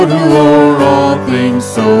who o'er all things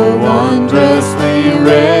so wondrously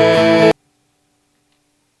reign.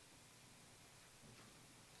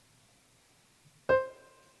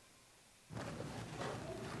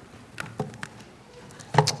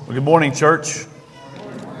 Well, good morning, church.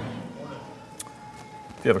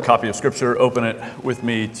 If you have a copy of Scripture, open it with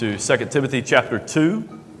me to 2 Timothy chapter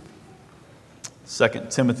 2. 2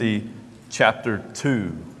 Timothy chapter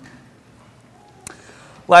 2.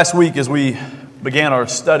 Last week, as we began our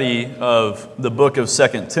study of the book of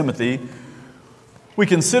 2 Timothy, we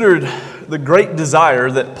considered the great desire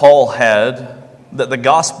that Paul had that the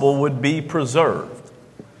gospel would be preserved.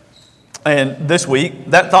 And this week,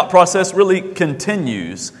 that thought process really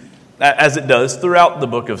continues as it does throughout the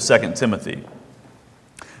book of 2 Timothy.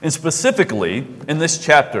 And specifically, in this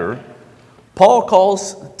chapter, Paul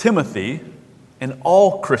calls Timothy and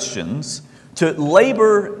all Christians to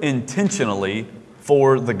labor intentionally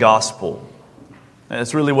for the gospel. And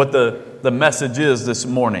that's really what the message is this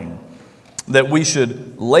morning, that we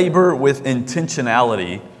should labor with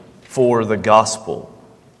intentionality for the gospel.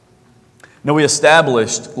 Now, we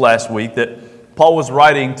established last week that Paul was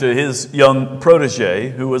writing to his young protege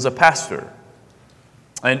who was a pastor.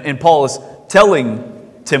 And Paul is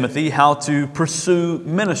telling Timothy how to pursue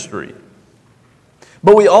ministry.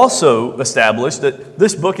 But we also established that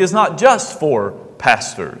this book is not just for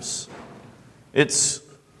pastors. It's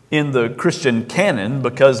in the Christian canon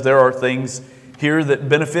because there are things here that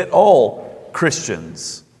benefit all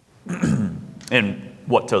Christians. And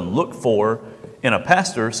what to look for in a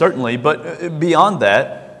pastor, certainly, but beyond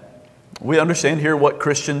that, we understand here what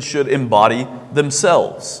Christians should embody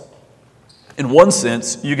themselves. In one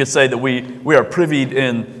sense, you could say that we are privied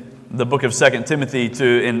in the book of 2 Timothy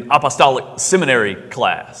to an apostolic seminary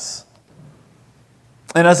class.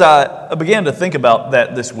 And as I began to think about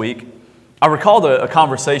that this week, I recalled a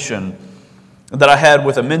conversation that I had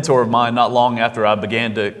with a mentor of mine not long after I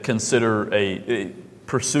began to consider a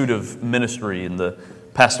pursuit of ministry in the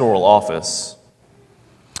pastoral office.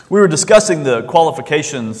 We were discussing the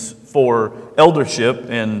qualifications for eldership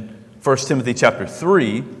in 1 Timothy chapter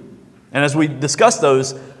 3. And as we discussed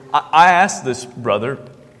those, I asked this brother,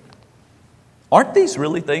 aren't these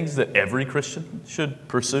really things that every Christian should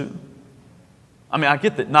pursue? I mean, I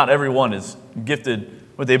get that not everyone is gifted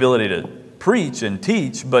with the ability to preach and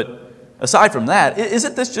teach, but aside from that,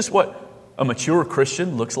 isn't this just what a mature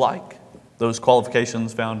Christian looks like? Those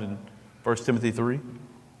qualifications found in 1 Timothy 3?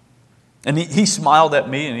 And he smiled at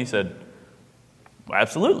me and he said, well,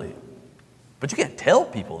 absolutely. But you can't tell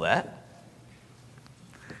people that.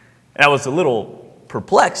 And I was a little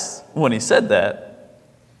perplexed when he said that.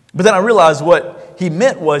 But then I realized what he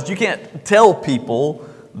meant was you can't tell people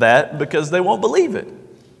that because they won't believe it.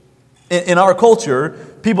 In our culture,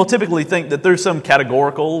 people typically think that there's some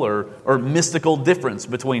categorical or mystical difference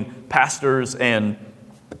between pastors and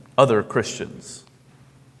other Christians.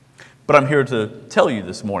 But I'm here to tell you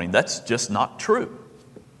this morning that's just not true.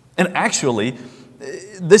 And actually,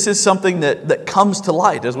 this is something that comes to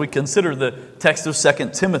light as we consider the text of 2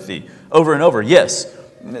 Timothy over and over. Yes,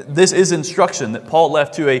 this is instruction that Paul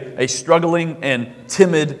left to a struggling and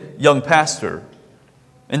timid young pastor.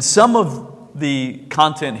 And some of the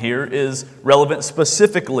content here is relevant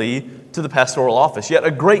specifically to the pastoral office. Yet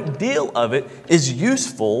a great deal of it is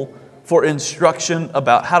useful for instruction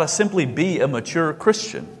about how to simply be a mature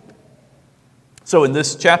Christian. So in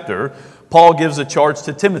this chapter, Paul gives a charge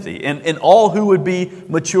to Timothy and all who would be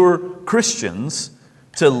mature Christians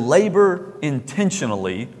to labor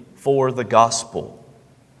intentionally for the gospel.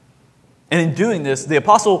 And in doing this, the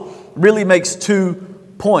apostle really makes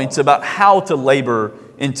 2 points about how to labor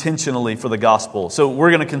intentionally for the gospel. So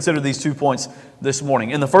we're going to consider these 2 points this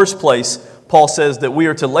morning. In the first place, Paul says that we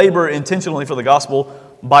are to labor intentionally for the gospel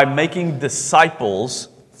by making disciples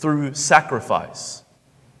through sacrifice.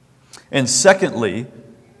 And secondly,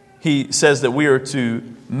 he says that we are to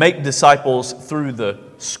make disciples through the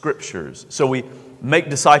Scriptures. So we make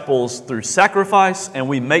disciples through sacrifice and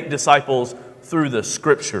we make disciples through the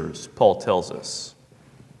Scriptures, Paul tells us.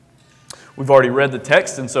 We've already read the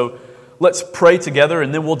text, and so let's pray together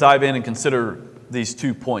and then we'll dive in and consider these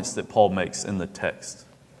 2 points that Paul makes in the text.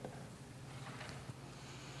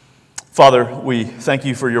 Father, we thank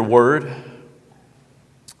you for your word.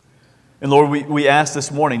 And Lord, we ask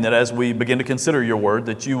this morning that as we begin to consider your word,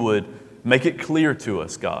 that you would make it clear to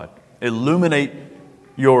us, God. Illuminate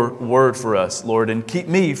your word for us, Lord, and keep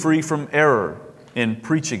me free from error in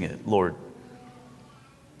preaching it, Lord.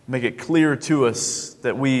 Make it clear to us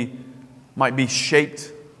that we might be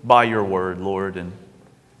shaped by your word, Lord, and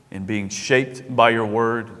in being shaped by your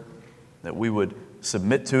word, that we would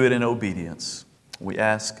submit to it in obedience. We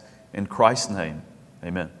ask in Christ's name,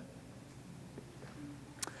 Amen.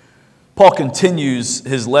 Paul continues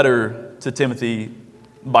his letter to Timothy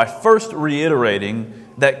by first reiterating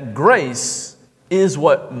that grace is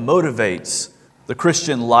what motivates the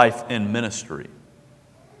Christian life and ministry.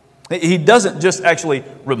 He doesn't just actually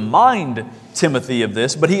remind Timothy of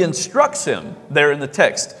this, but he instructs him there in the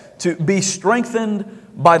text to be strengthened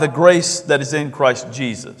by the grace that is in Christ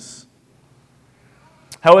Jesus.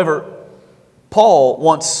 However, Paul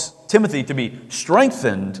wants Timothy to be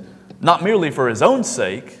strengthened not merely for his own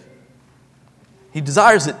sake. He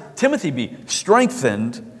desires that Timothy be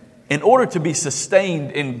strengthened in order to be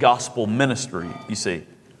sustained in gospel ministry, you see.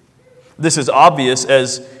 This is obvious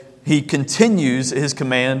as he continues his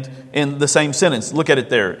command in the same sentence. Look at it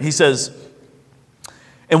there. He says,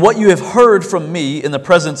 "And what you have heard from me in the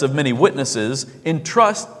presence of many witnesses,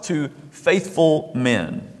 entrust to faithful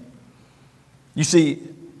men." You see,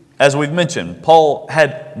 as we've mentioned, Paul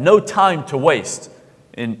had no time to waste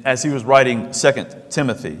as he was writing 2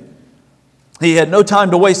 Timothy. He had no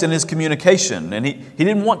time to waste in his communication, and he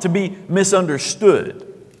didn't want to be misunderstood.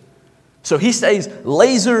 So he stays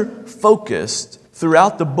laser focused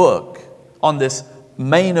throughout the book on this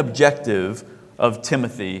main objective of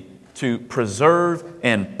Timothy to preserve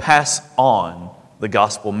and pass on the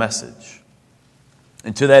gospel message.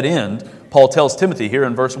 And to that end, Paul tells Timothy here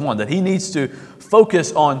in verse 1 that he needs to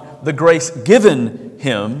focus on the grace given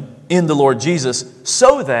him in the Lord Jesus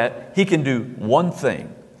so that he can do one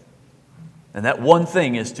thing. And that one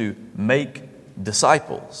thing is to make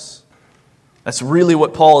disciples. That's really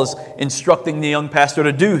what Paul is instructing the young pastor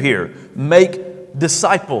to do here. Make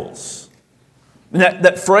disciples. And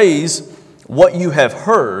that phrase, "what you have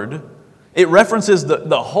heard," it references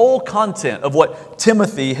the whole content of what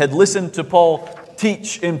Timothy had listened to Paul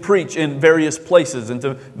teach and preach in various places and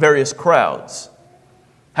to various crowds.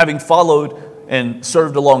 Having followed and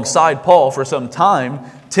served alongside Paul for some time,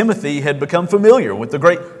 Timothy had become familiar with the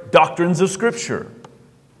great doctrines of Scripture.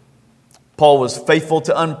 Paul was faithful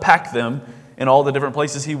to unpack them in all the different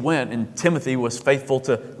places he went, and Timothy was faithful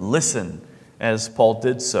to listen as Paul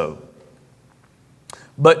did so.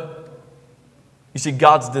 But you see,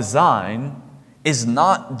 God's design is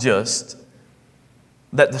not just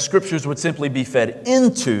that the Scriptures would simply be fed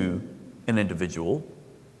into an individual.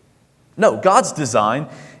 No, God's design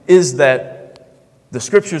is that the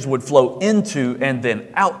Scriptures would flow into and then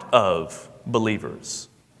out of believers.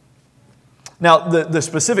 Now, the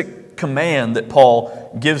specific command that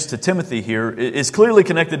Paul gives to Timothy here is clearly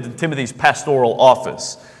connected to Timothy's pastoral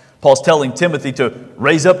office. Paul's telling Timothy to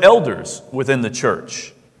raise up elders within the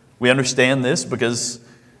church. We understand this because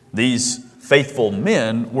these faithful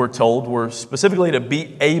men, we're told, were specifically to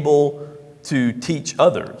be able to teach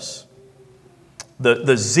others.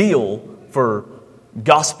 The zeal for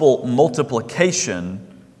gospel multiplication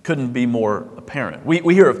couldn't be more apparent.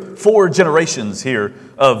 We hear of 4 generations here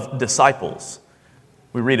of disciples.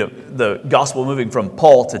 We read of the gospel moving from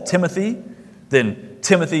Paul to Timothy, then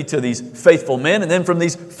Timothy to these faithful men, and then from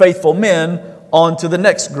these faithful men on to the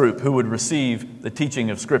next group who would receive the teaching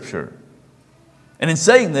of Scripture. And in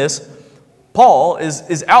saying this, Paul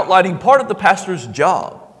is outlining part of the pastor's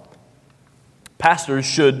job. Pastors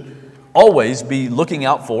should always be looking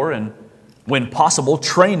out for and, when possible,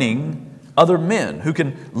 training other men who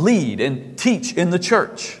can lead and teach in the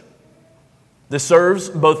church. This serves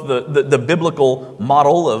both the biblical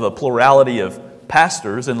model of a plurality of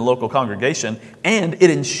pastors in the local congregation, and it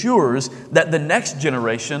ensures that the next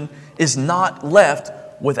generation is not left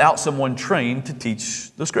without someone trained to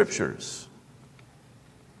teach the Scriptures.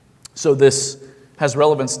 So this has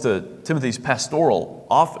relevance to Timothy's pastoral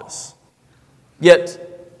office. Yet,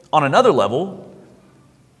 on another level,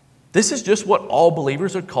 this is just what all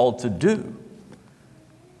believers are called to do.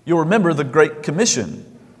 You'll remember the Great Commission,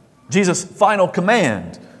 Jesus' final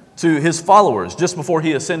command to his followers just before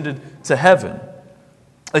he ascended to heaven.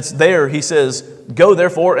 It's there, he says, "Go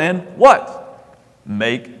therefore and" what?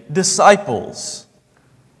 "Make disciples."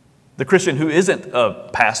 The Christian who isn't a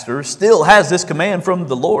pastor still has this command from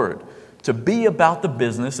the Lord to be about the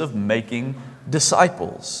business of making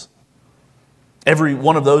disciples. Every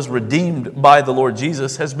one of those redeemed by the Lord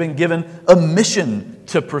Jesus has been given a mission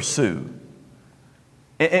to pursue.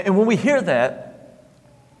 And when we hear that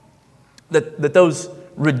those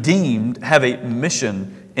redeemed have a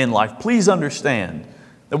mission in life, please understand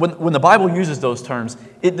that when the Bible uses those terms,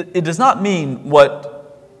 it does not mean what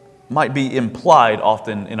might be implied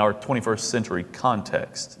often in our 21st century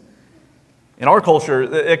context. In our culture,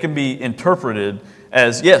 it can be interpreted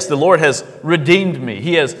as, yes, the Lord has redeemed me.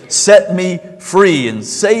 He has set me free and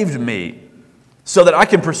saved me so that I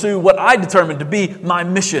can pursue what I determine to be my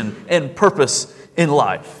mission and purpose in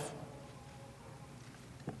life.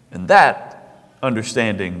 And that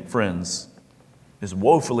understanding, friends, is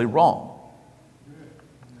woefully wrong.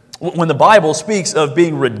 When the Bible speaks of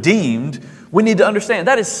being redeemed, we need to understand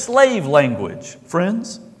that is slave language,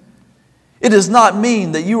 friends. It does not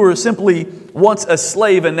mean that you were simply once a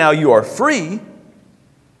slave and now you are free.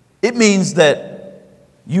 It means that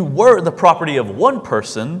you were the property of one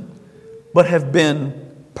person, but have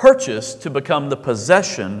been purchased to become the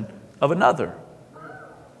possession of another.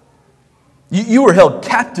 You were held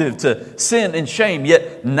captive to sin and shame,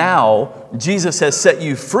 yet now Jesus has set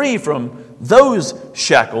you free from those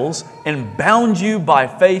shackles and bound you by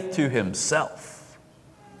faith to Himself.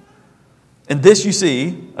 And this, you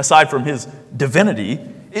see, aside from His divinity,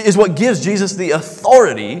 is what gives Jesus the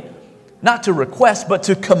authority not to request, but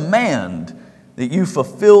to command that you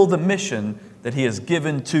fulfill the mission that He has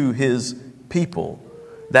given to His people.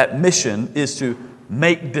 That mission is to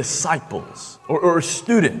make disciples or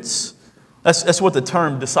students. That's what the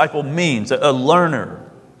term disciple means, a learner.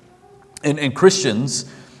 And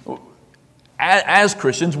Christians, as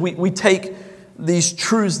Christians, we take these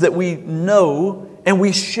truths that we know and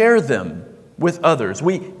we share them with others.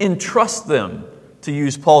 We entrust them, to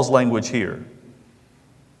use Paul's language here.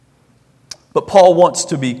 But Paul wants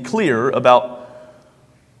to be clear about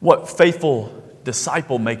what faithful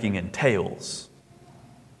disciple making entails.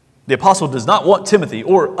 The apostle does not want Timothy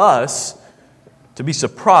or us to be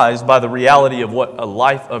surprised by the reality of what a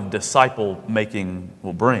life of disciple making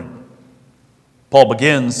will bring. Paul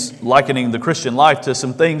begins likening the Christian life to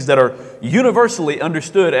some things that are universally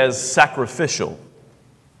understood as sacrificial.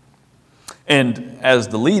 And as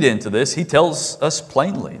the lead into this, he tells us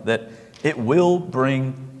plainly that it will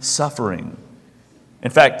bring suffering.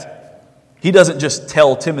 In fact, he doesn't just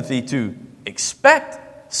tell Timothy to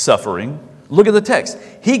expect suffering. Look at the text.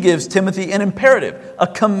 He gives Timothy an imperative, a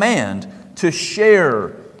command to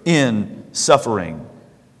share in suffering,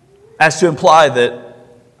 as to imply that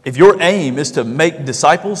if your aim is to make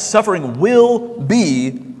disciples, suffering will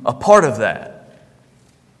be a part of that.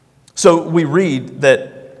 So we read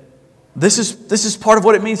that this is part of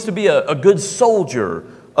what it means to be a good soldier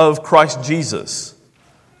of Christ Jesus.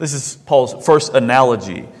 This is Paul's first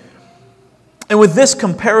analogy. And with this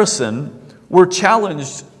comparison, we're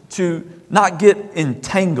challenged to not get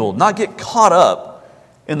entangled, not get caught up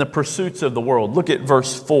in the pursuits of the world. Look at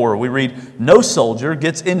verse 4. We read, "No soldier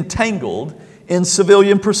gets entangled in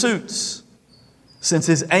civilian pursuits, since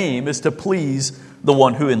his aim is to please the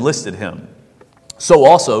one who enlisted him. So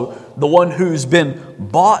also, the one who's been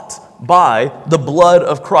bought by the blood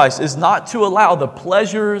of Christ is not to allow the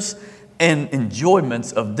pleasures and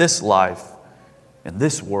enjoyments of this life and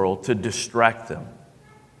this world to distract them.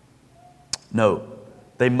 No,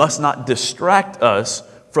 they must not distract us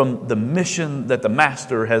from the mission that the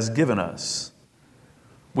Master has given us.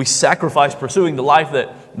 We sacrifice pursuing the life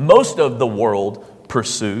that most of the world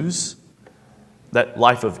pursues, that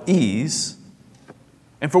life of ease.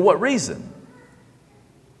 And for what reason?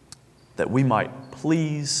 That we might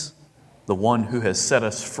please the one who has set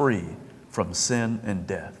us free from sin and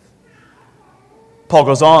death. Paul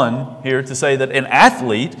goes on here to say that an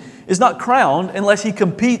athlete is not crowned unless he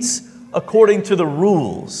competes according to the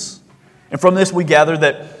rules. And from this we gather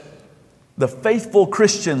that the faithful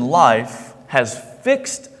Christian life has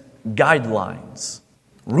fixed guidelines,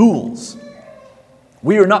 rules.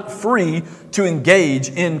 We are not free to engage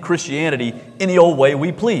in Christianity any old way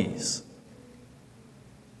we please.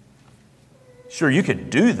 Sure, you can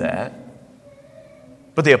do that,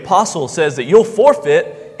 but the apostle says that you'll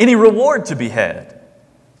forfeit any reward to be had.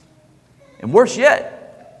 And worse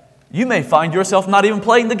yet, you may find yourself not even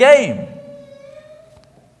playing the game.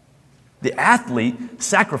 The athlete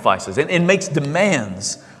sacrifices and makes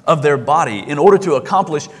demands of their body in order to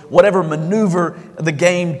accomplish whatever maneuver the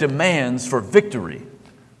game demands for victory.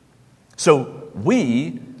 So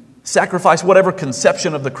we sacrifice whatever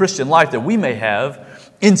conception of the Christian life that we may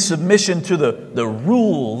have in submission to the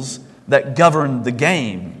rules that govern the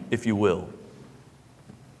game, if you will.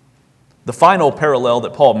 The final parallel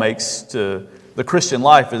that Paul makes to the Christian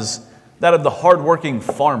life is that of the hardworking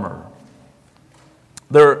farmer.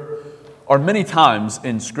 There are many times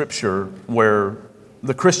in Scripture where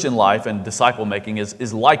the Christian life and disciple making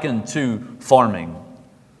is likened to farming.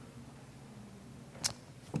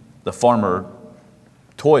 The farmer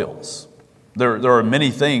toils. There are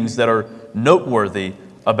many things that are noteworthy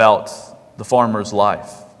about the farmer's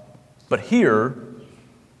life. But here,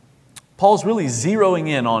 Paul's really zeroing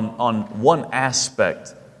in on one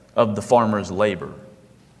aspect of the farmer's labor.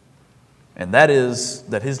 And that is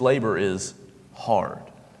that his labor is hard.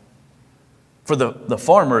 For the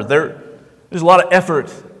farmer, there's a lot of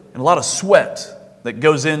effort and a lot of sweat that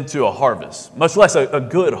goes into a harvest, much less a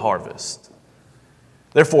good harvest.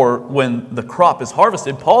 Therefore, when the crop is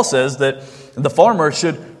harvested, Paul says that the farmer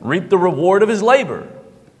should reap the reward of his labor.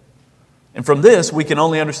 And from this, we can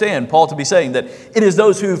only understand Paul to be saying that it is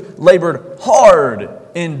those who've labored hard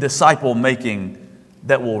in disciple making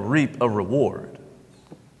that will reap a reward.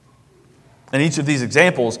 In each of these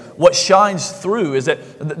examples, what shines through is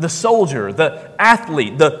that the soldier, the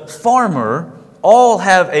athlete, the farmer, all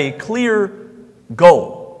have a clear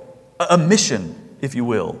goal, a mission, if you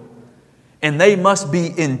will. And they must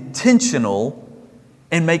be intentional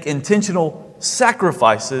and make intentional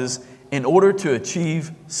sacrifices in order to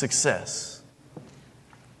achieve success.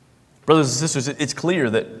 Brothers and sisters, it's clear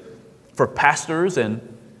that for pastors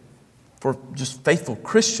and for just faithful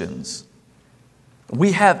Christians,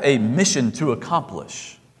 we have a mission to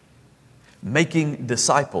accomplish, making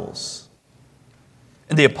disciples.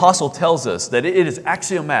 And the apostle tells us that it is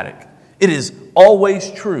axiomatic, it is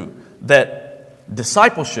always true that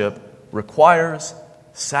discipleship requires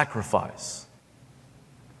sacrifice.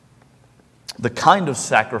 The kind of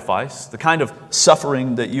sacrifice, the kind of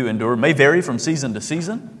suffering that you endure may vary from season to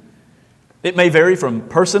season. It may vary from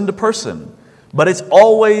person to person, but it's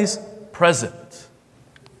always present.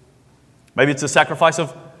 Maybe it's a sacrifice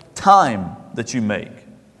of time that you make.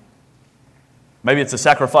 Maybe it's a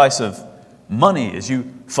sacrifice of money as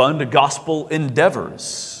you fund gospel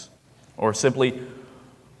endeavors, or simply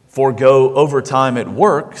forego overtime at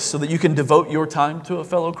work so that you can devote your time to a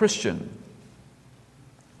fellow Christian.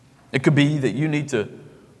 It could be that you need to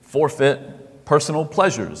forfeit personal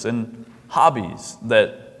pleasures and hobbies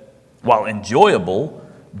that, while enjoyable,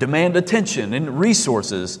 demand attention and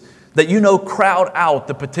resources that you know crowd out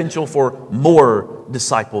the potential for more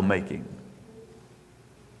disciple making.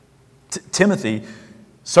 Timothy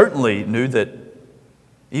certainly knew that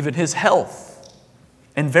even his health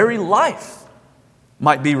and very life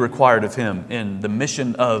might be required of him in the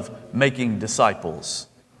mission of making disciples.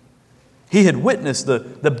 He had witnessed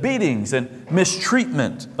the beatings and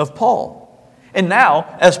mistreatment of Paul. And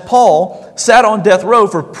now, as Paul sat on death row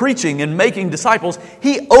for preaching and making disciples,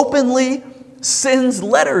 he openly sends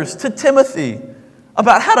letters to Timothy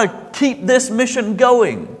about how to keep this mission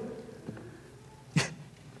going.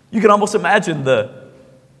 You can almost imagine the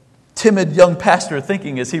timid young pastor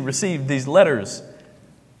thinking as he received these letters,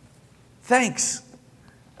 "Thanks.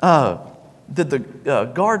 Did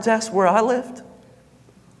the guards ask where I lived?"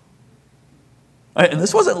 And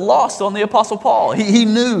this wasn't lost on the Apostle Paul. He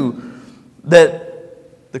knew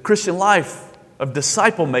that the Christian life of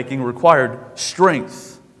disciple making required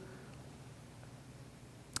strength.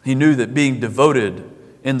 He knew that being devoted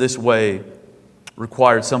in this way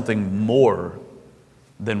required something more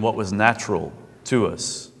than what was natural to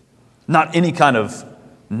us. Not any kind of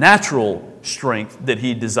natural strength that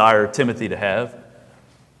he desired Timothy to have.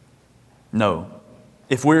 No.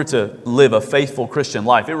 If we're to live a faithful Christian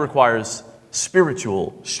life, it requires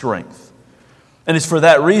spiritual strength. And it's for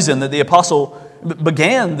that reason that the apostle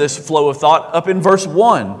began this flow of thought up in verse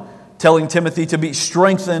 1, telling Timothy to be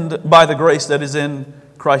strengthened by the grace that is in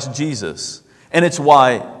Christ Jesus. And it's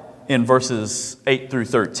why in verses 8 through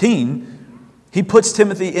 13, he puts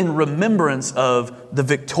Timothy in remembrance of the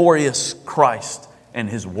victorious Christ and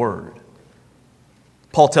His Word.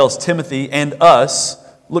 Paul tells Timothy and us,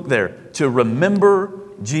 look there, to remember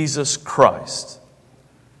Jesus Christ.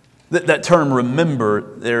 That term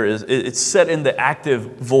remember there it's set in the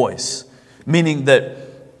active voice, meaning that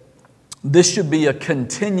this should be a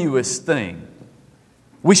continuous thing.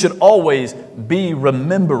 We should always be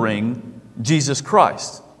remembering Jesus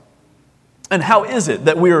Christ. And how is it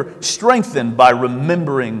that we are strengthened by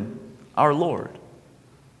remembering our Lord?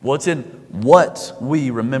 Well, it's in what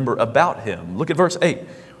we remember about Him. Look at verse 8.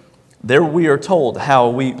 There we are told how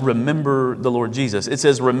we remember the Lord Jesus. It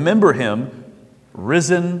says, remember Him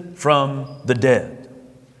risen from the dead.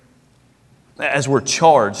 As we're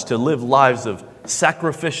charged to live lives of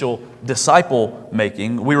sacrificial disciple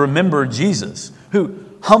making, we remember Jesus, who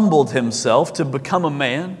humbled Himself to become a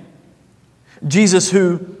man. Jesus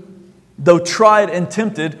who, though tried and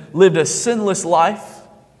tempted, lived a sinless life.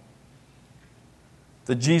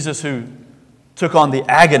 The Jesus who took on the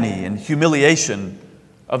agony and humiliation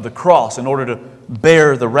of the cross in order to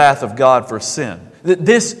bear the wrath of God for sin.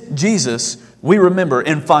 This Jesus we remember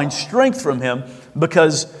and find strength from Him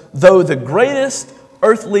because though the greatest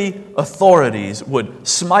earthly authorities would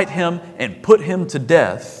smite Him and put Him to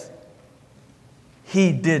death,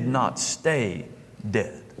 He did not stay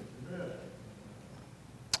dead.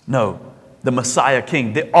 No, the Messiah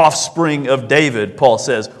King, the offspring of David, Paul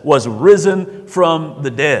says, was risen from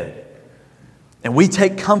the dead. And we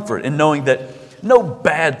take comfort in knowing that no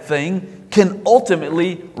bad thing can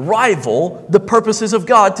ultimately rival the purposes of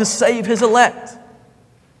God to save His elect.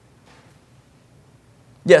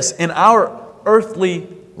 Yes, in our earthly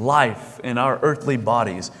life, in our earthly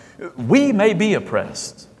bodies, we may be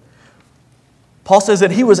oppressed. Paul says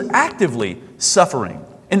that he was actively suffering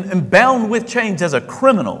and bound with chains as a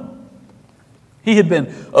criminal. He had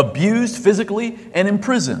been abused physically and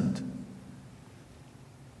imprisoned.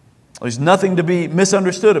 There's nothing to be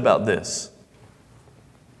misunderstood about this.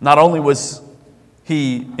 Not only was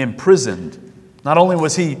he imprisoned, not only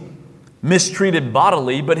was he mistreated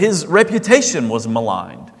bodily, but his reputation was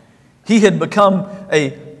maligned. He had become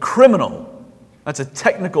a criminal. That's a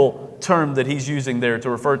technical term that he's using there to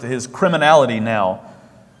refer to his criminality now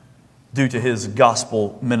due to his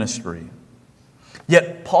gospel ministry.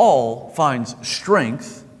 Yet Paul finds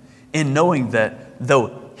strength in knowing that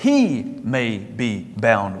though he may be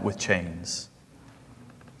bound with chains,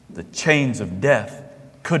 the chains of death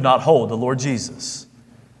could not hold the Lord Jesus.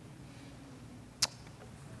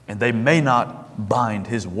 And they may not bind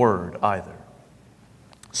His word either.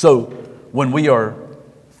 So when we are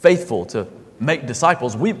faithful to make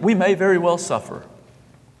disciples, we may very well suffer.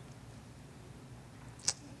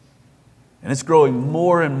 And it's growing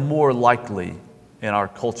more and more likely in our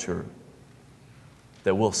culture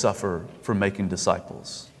that we'll suffer from making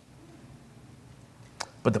disciples.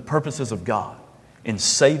 But the purposes of God in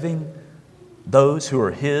saving those who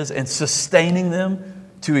are His and sustaining them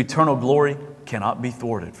to eternal glory cannot be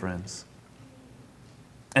thwarted, friends.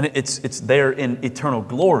 And it's there in eternal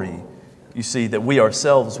glory, you see, that we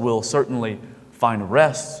ourselves will certainly find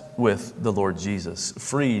rest with the Lord Jesus,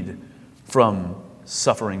 freed from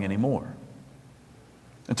suffering anymore.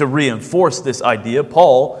 And to reinforce this idea,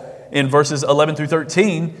 Paul, in verses 11 through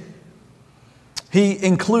 13, he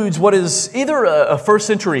includes what is either a first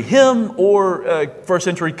century hymn or a first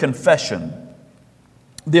century confession.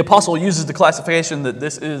 The apostle uses the classification that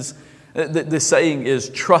this saying is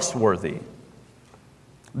trustworthy.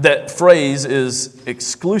 That phrase is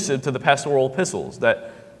exclusive to the pastoral epistles,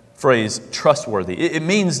 that phrase trustworthy. It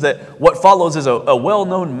means that what follows is a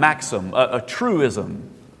well-known maxim, a truism.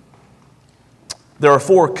 There are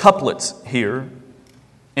 4 couplets here,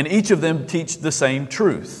 and each of them teach the same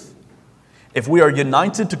truth. If we are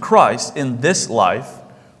united to Christ in this life,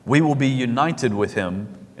 we will be united with Him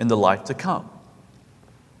in the life to come.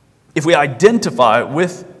 If we identify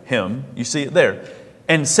with Him, you see it there,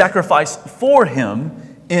 and sacrifice for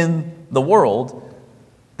Him in the world,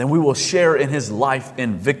 then we will share in His life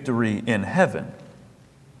and victory in heaven.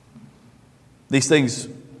 These things,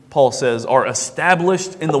 Paul says, are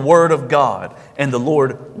established in the Word of God, and the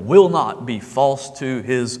Lord will not be false to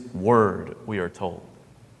His Word, we are told.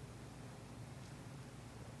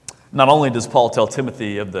 Not only does Paul tell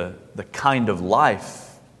Timothy of the kind of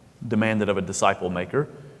life demanded of a disciple maker,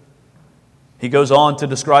 he goes on to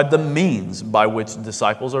describe the means by which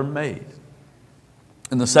disciples are made.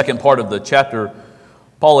 In the second part of the chapter,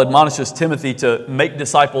 Paul admonishes Timothy to make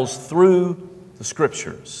disciples through the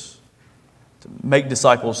Scriptures. To make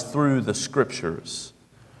disciples through the Scriptures.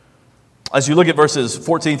 As you look at verses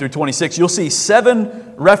 14 through 26, you'll see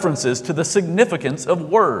 7 references to the significance of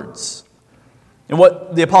words. And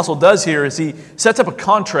what the apostle does here is he sets up a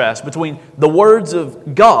contrast between the words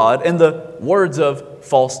of God and the words of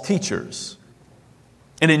false teachers.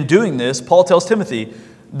 And in doing this, Paul tells Timothy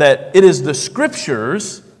that it is the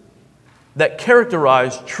Scriptures that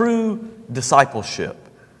characterize true discipleship,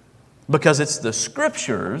 because it's the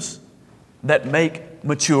Scriptures that make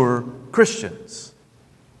mature Christians.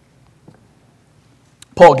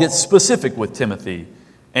 Paul gets specific with Timothy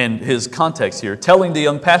and his context here, telling the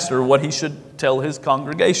young pastor what he should tell his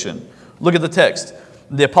congregation. Look at the text.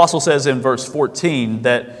 The apostle says in verse 14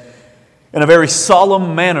 that in a very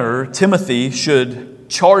solemn manner, Timothy should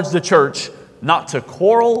charge the church not to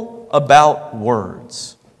quarrel about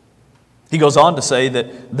words. He goes on to say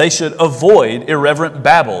that they should avoid irreverent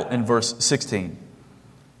babble in verse 16.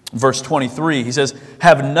 Verse 23, he says,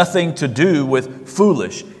 have nothing to do with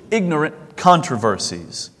foolish, ignorant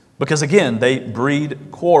controversies, because again, they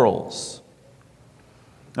breed quarrels.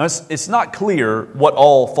 Now, it's not clear what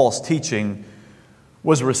all false teaching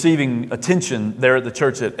was receiving attention there at the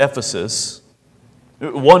church at Ephesus.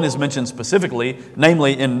 One is mentioned specifically,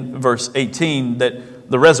 namely in verse 18, that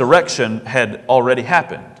the resurrection had already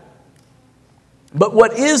happened. But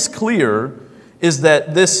what is clear is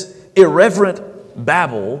that this irreverent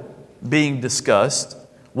babble being discussed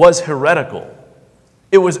was heretical.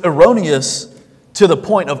 It was erroneous to the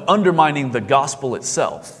point of undermining the gospel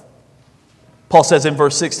itself. Paul says in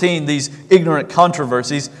verse 16, these ignorant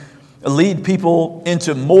controversies lead people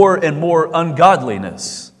into more and more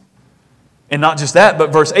ungodliness. And not just that,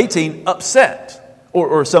 but verse 18, upset,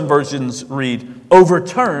 or some versions read,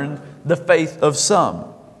 overturned the faith of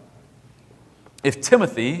some. If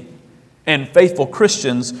Timothy and faithful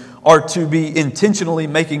Christians are to be intentionally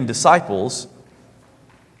making disciples,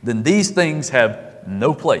 then these things have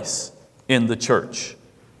no place in the church.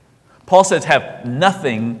 Paul says have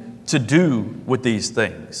nothing to do with these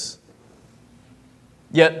things.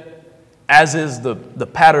 Yet, as is the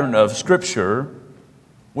pattern of Scripture,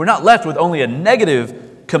 we're not left with only a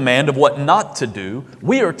negative command of what not to do.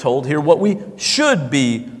 We are told here what we should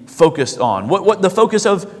be focused on, what the focus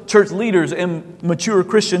of church leaders and mature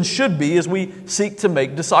Christians should be as we seek to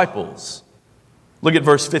make disciples. Look at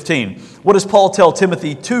verse 15. What does Paul tell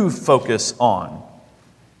Timothy to focus on?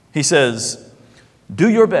 He says, do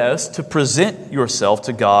your best to present yourself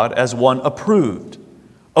to God as one approved,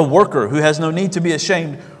 a worker who has no need to be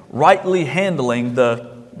ashamed, rightly handling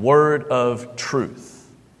the word of truth.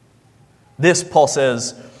 This, Paul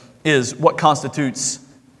says, is what constitutes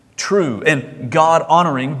true and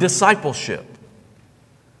God-honoring discipleship.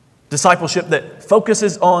 Discipleship that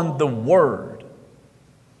focuses on the Word.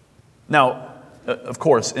 Now, of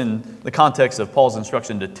course, in the context of Paul's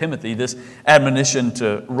instruction to Timothy, this admonition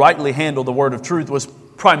to rightly handle the word of truth was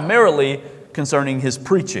primarily concerning his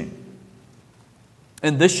preaching.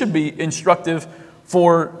 And this should be instructive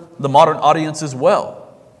for the modern audience as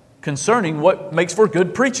well, concerning what makes for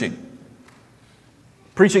good preaching.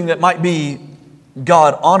 Preaching that might be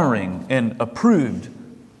God-honoring and approved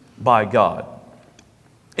by God.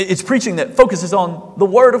 It's preaching that focuses on the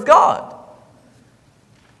Word of God.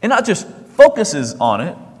 And not just focuses on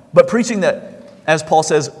it, but preaching that, as Paul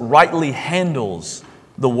says, rightly handles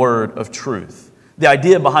the word of truth. The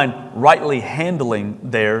idea behind rightly handling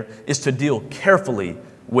there is to deal carefully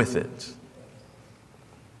with it.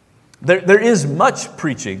 There is much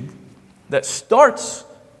preaching that starts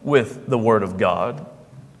with the Word of God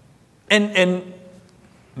and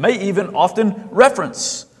may even often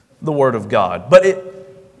reference the Word of God, but it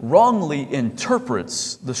wrongly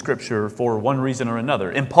interprets the Scripture for one reason or another.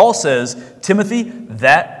 And Paul says, Timothy,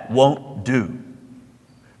 that won't do.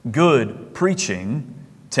 Good preaching,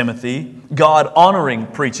 Timothy, God-honoring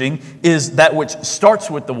preaching, is that which starts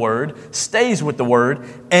with the Word, stays with the Word,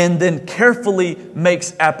 and then carefully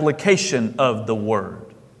makes application of the Word.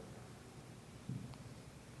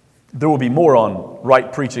 There will be more on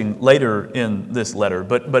right preaching later in this letter,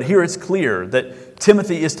 but here it's clear that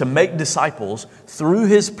Timothy is to make disciples through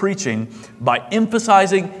his preaching by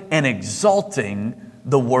emphasizing and exalting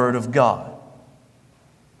the Word of God.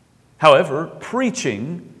 However,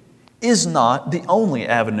 preaching is not the only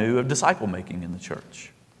avenue of disciple making in the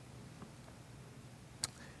church.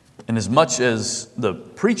 And as much as the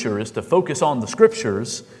preacher is to focus on the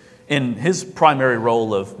Scriptures in his primary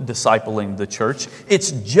role of discipling the church,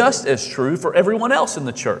 it's just as true for everyone else in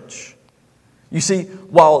the church. You see,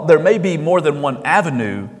 while there may be more than one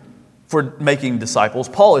avenue for making disciples,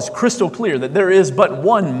 Paul is crystal clear that there is but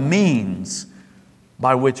one means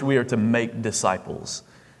by which we are to make disciples,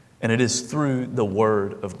 and it is through the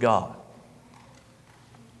Word of God.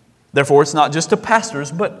 Therefore, it's not just to pastors,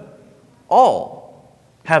 but all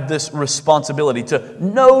have this responsibility to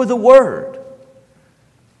know the Word.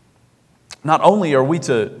 Not only are we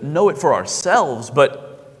to know it for ourselves, but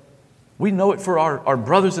we know it for our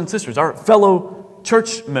brothers and sisters, our fellow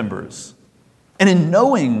church members. And in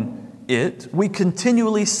knowing it, we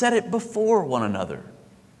continually set it before one another.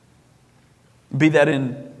 Be that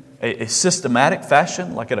in a systematic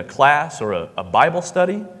fashion, like at a class or a Bible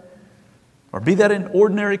study, or be that in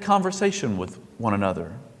ordinary conversation with one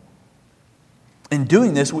another. In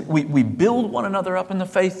doing this, we build one another up in the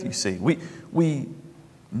faith, you see. We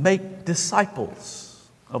make disciples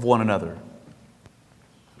of one another.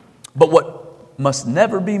 But what must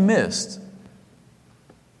never be missed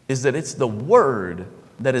is that it's the Word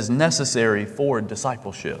that is necessary for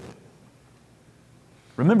discipleship.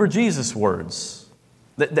 Remember Jesus' words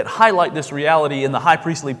that highlight this reality in the high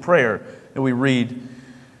priestly prayer that we read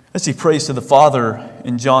as he prays to the Father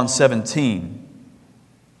in John 17.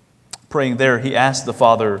 Praying there, he asked the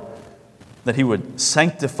Father that he would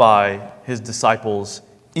sanctify his disciples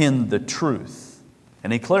in the truth.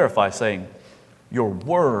 And he clarifies saying, your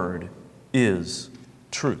word is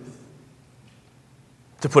truth.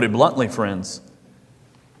 To put it bluntly, friends,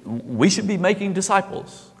 we should be making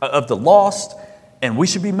disciples of the lost, and we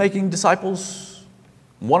should be making disciples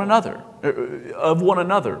of one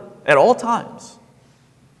another at all times.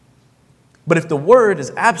 But if the word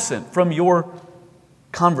is absent from your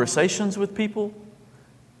conversations with people,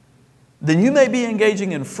 then you may be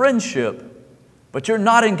engaging in friendship, but you're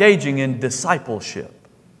not engaging in discipleship.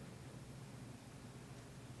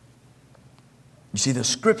 You see, the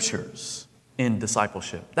Scriptures in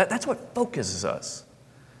discipleship. That's what focuses us.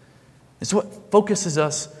 It's what focuses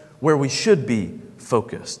us where we should be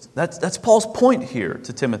focused. That's Paul's point here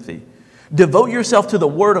to Timothy. Devote yourself to the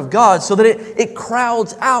Word of God so that it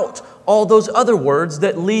crowds out all those other words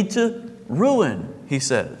that lead to ruin, he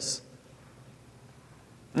says.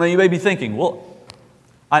 Now you may be thinking, well,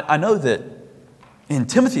 I know that in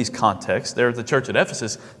Timothy's context, there at the church at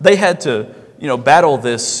Ephesus, they had to, battle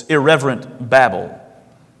this irreverent babble.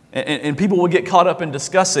 And people would get caught up in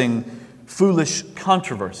discussing foolish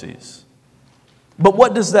controversies. But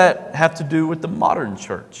what does that have to do with the modern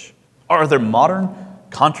church? Are there modern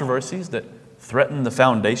controversies that threaten the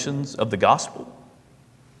foundations of the gospel?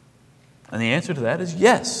 And the answer to that is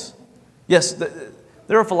yes. Yes,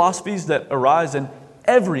 there are philosophies that arise in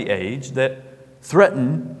every age that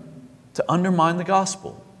threaten to undermine the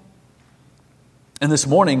gospel. And this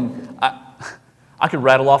morning, I could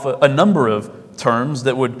rattle off a number of terms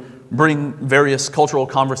that would bring various cultural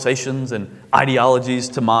conversations and ideologies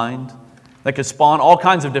to mind that could spawn all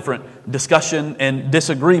kinds of different discussion and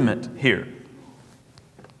disagreement here.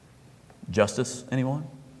 Justice, anyone?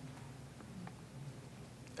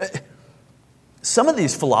 Some of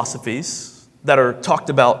these philosophies that are talked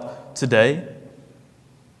about today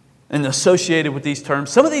and associated with these terms,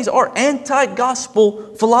 some of these are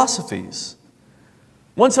anti-gospel philosophies.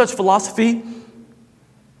 One such philosophy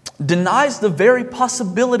denies the very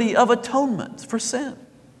possibility of atonement for sin.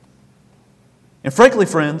 And frankly,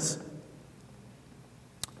 friends,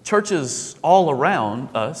 churches all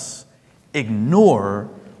around us ignore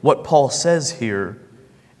what Paul says here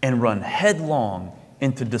and run headlong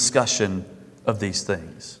into discussion of these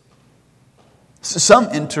things. Some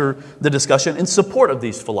enter the discussion in support of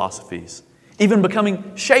these philosophies, even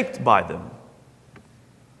becoming shaped by them,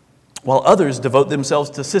 while others devote themselves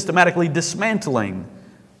to systematically dismantling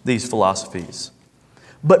these philosophies.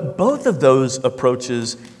 But both of those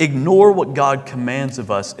approaches ignore what God commands of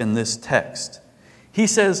us in this text. He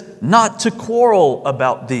says not to quarrel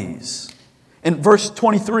about these. In verse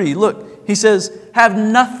 23, look, he says, have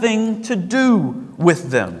nothing to do with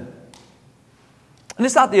them. And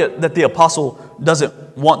it's not that the apostle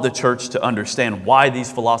doesn't want the church to understand why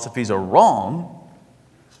these philosophies are wrong,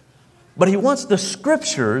 but he wants the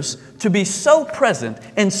Scriptures to be so present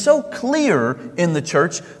and so clear in the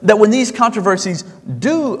church that when these controversies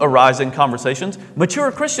do arise in conversations,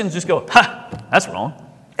 mature Christians just go, ha, that's wrong,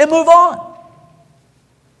 and move on.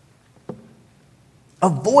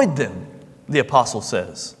 Avoid them, the apostle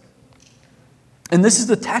says. And this is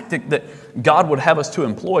the tactic that God would have us to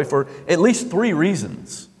employ for at least three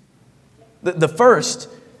reasons. The first,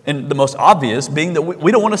 and the most obvious, being that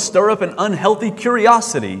we don't want to stir up an unhealthy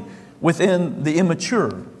curiosity within the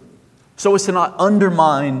immature, so as to not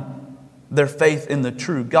undermine their faith in the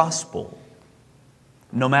true gospel,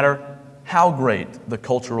 no matter how great the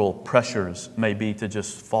cultural pressures may be to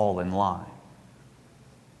just fall in line.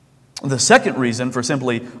 The second reason for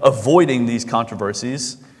simply avoiding these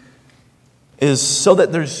controversies is so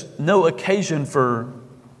that there's no occasion for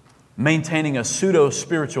maintaining a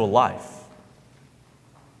pseudo-spiritual life.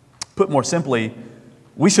 Put more simply,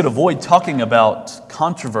 we should avoid talking about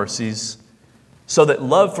controversies so that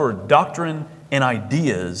love for doctrine and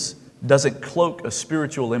ideas doesn't cloak a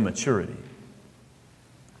spiritual immaturity.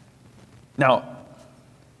 Now,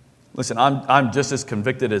 listen, I'm just as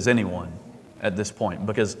convicted as anyone at this point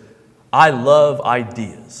because I love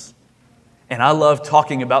ideas. And I love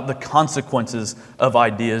talking about the consequences of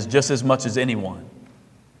ideas just as much as anyone.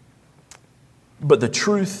 But the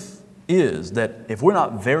truth is that if we're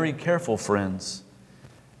not very careful, friends,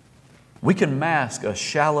 we can mask a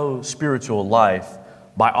shallow spiritual life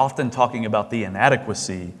by often talking about the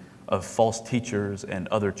inadequacy of false teachers and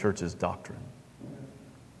other churches' doctrine.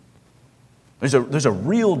 There's a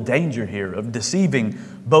real danger here of deceiving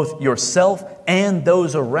both yourself and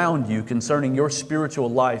those around you concerning your spiritual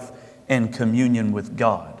life and communion with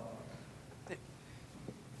God.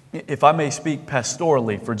 If I may speak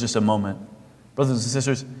pastorally for just a moment, brothers and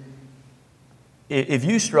sisters, if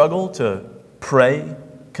you struggle to pray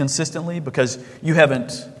consistently because you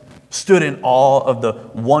haven't stood in awe of the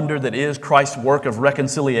wonder that is Christ's work of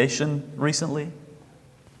reconciliation recently,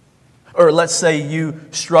 or let's say you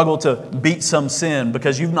struggle to beat some sin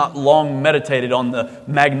because you've not long meditated on the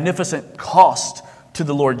magnificent cost to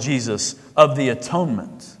the Lord Jesus of the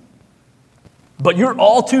atonement, but you're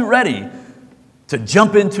all too ready to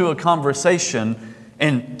jump into a conversation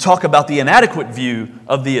and talk about the inadequate view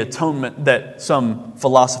of the atonement that some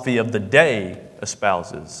philosophy of the day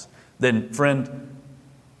espouses, then, friend,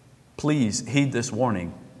 please heed this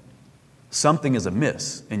warning. Something is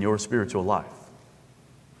amiss in your spiritual life.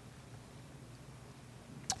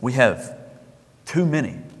 We have too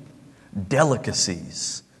many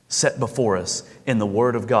delicacies set before us in the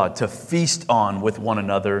Word of God to feast on with one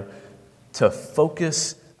another, to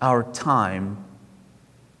focus our time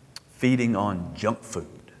feeding on junk food,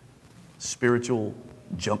 spiritual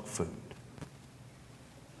junk food.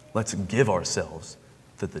 Let's give ourselves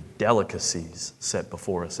to the delicacies set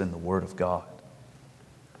before us in the Word of God.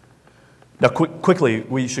 Now, quickly,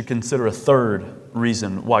 we should consider a third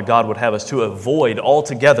reason why God would have us to avoid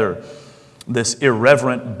altogether this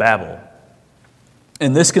irreverent babble.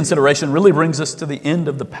 And this consideration really brings us to the end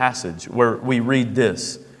of the passage where we read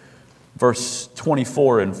this, verse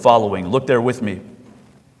 24 and following. Look there with me.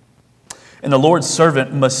 And the Lord's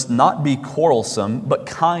servant must not be quarrelsome, but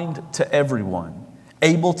kind to everyone,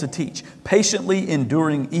 able to teach, patiently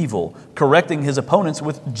enduring evil, correcting his opponents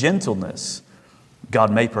with gentleness.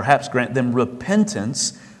 God may perhaps grant them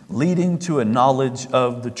repentance, leading to a knowledge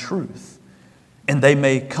of the truth, and they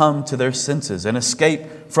may come to their senses and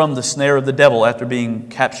escape from the snare of the devil after being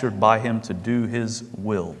captured by him to do his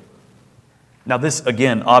will. Now, this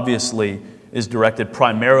again obviously is directed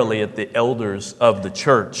primarily at the elders of the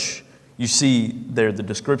church. You see there the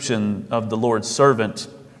description of the Lord's servant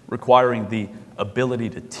requiring the ability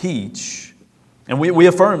to teach. And we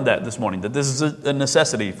affirmed that this morning, that this is a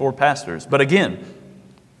necessity for pastors. But again,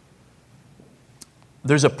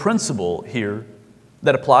 there's a principle here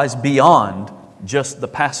that applies beyond just the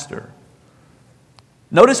pastor.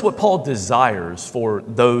 Notice what Paul desires for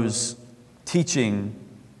those teaching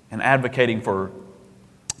and advocating for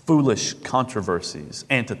foolish controversies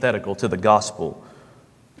antithetical to the gospel.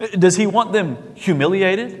 Does he want them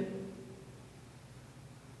humiliated?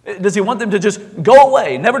 Does he want them to just go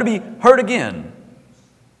away, never to be heard again,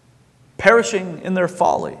 perishing in their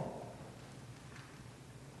folly?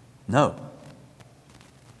 No.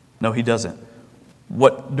 No, he doesn't.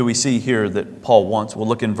 What do we see here that Paul wants? We'll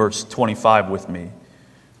look in verse 25 with me.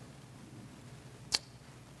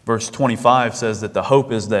 Verse 25 says that the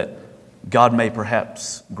hope is that God may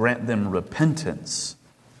perhaps grant them repentance,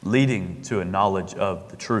 leading to a knowledge of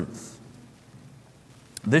the truth.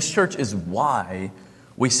 This church is why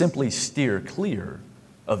we simply steer clear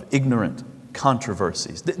of ignorant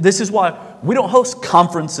controversies. This is why we don't host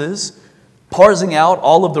conferences parsing out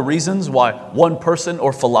all of the reasons why one person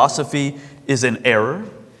or philosophy is in error.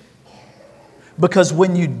 Because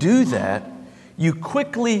when you do that, you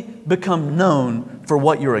quickly become known for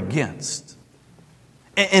what you're against.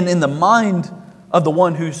 And in the mind of the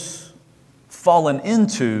one who's fallen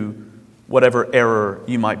into whatever error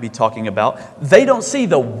you might be talking about, they don't see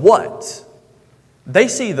the what. They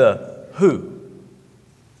see the who.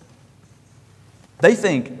 They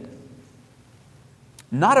think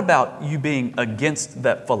not about you being against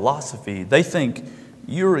that philosophy. They think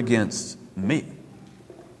you're against me.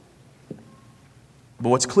 But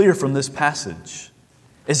what's clear from this passage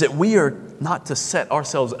is that we are not to set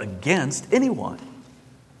ourselves against anyone.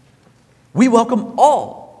 We welcome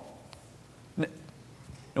all. Now,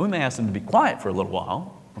 we may ask them to be quiet for a little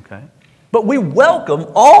while, okay? But we welcome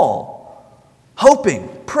all, hoping,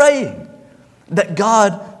 praying that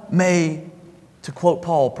God may, to quote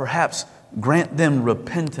Paul, perhaps grant them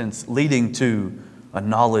repentance leading to a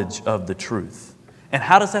knowledge of the truth. And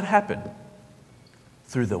how does that happen?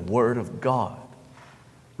 Through the Word of God.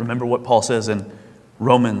 Remember what Paul says in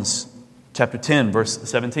Romans chapter 10, verse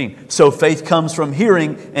 17. So faith comes from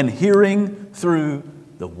hearing, and hearing through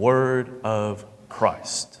the Word of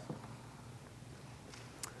Christ.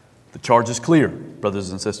 The charge is clear,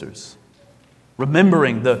 brothers and sisters.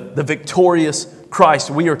 Remembering the victorious Christ,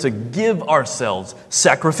 we are to give ourselves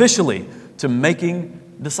sacrificially to making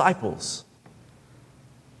disciples.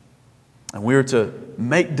 And we are to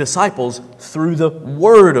make disciples through the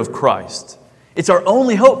Word of Christ. It's our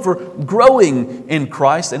only hope for growing in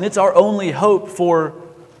Christ, and it's our only hope for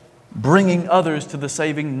bringing others to the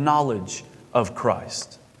saving knowledge of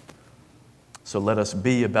Christ. So let us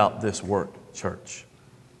be about this work, church.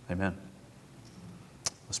 Amen.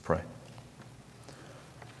 Let's pray.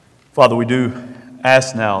 Father, we do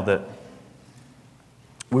ask now that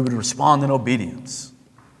we would respond in obedience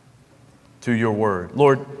to your word.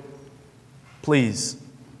 Lord, please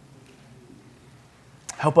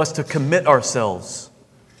help us to commit ourselves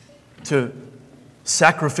to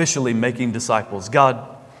sacrificially making disciples.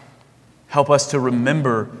 God, help us to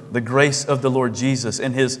remember the grace of the Lord Jesus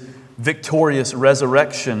and His victorious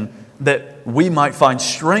resurrection, that we might find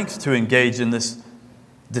strength to engage in this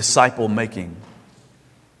disciple making.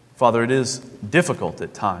 Father, it is difficult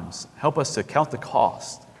at times. Help us to count the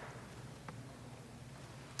cost.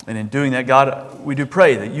 And in doing that, God, we do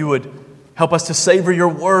pray that you would help us to savor your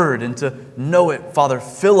word and to know it. Father,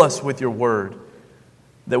 fill us with your word.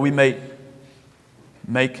 that we may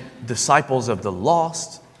make disciples of the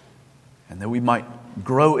lost, and that we might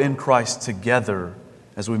grow in Christ together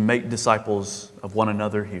as we make disciples of one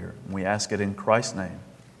another here. And we ask it in Christ's name.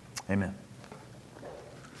 Amen.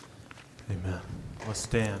 Amen. Let's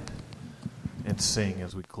stand and sing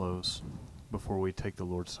as we close before we take the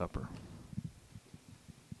Lord's Supper.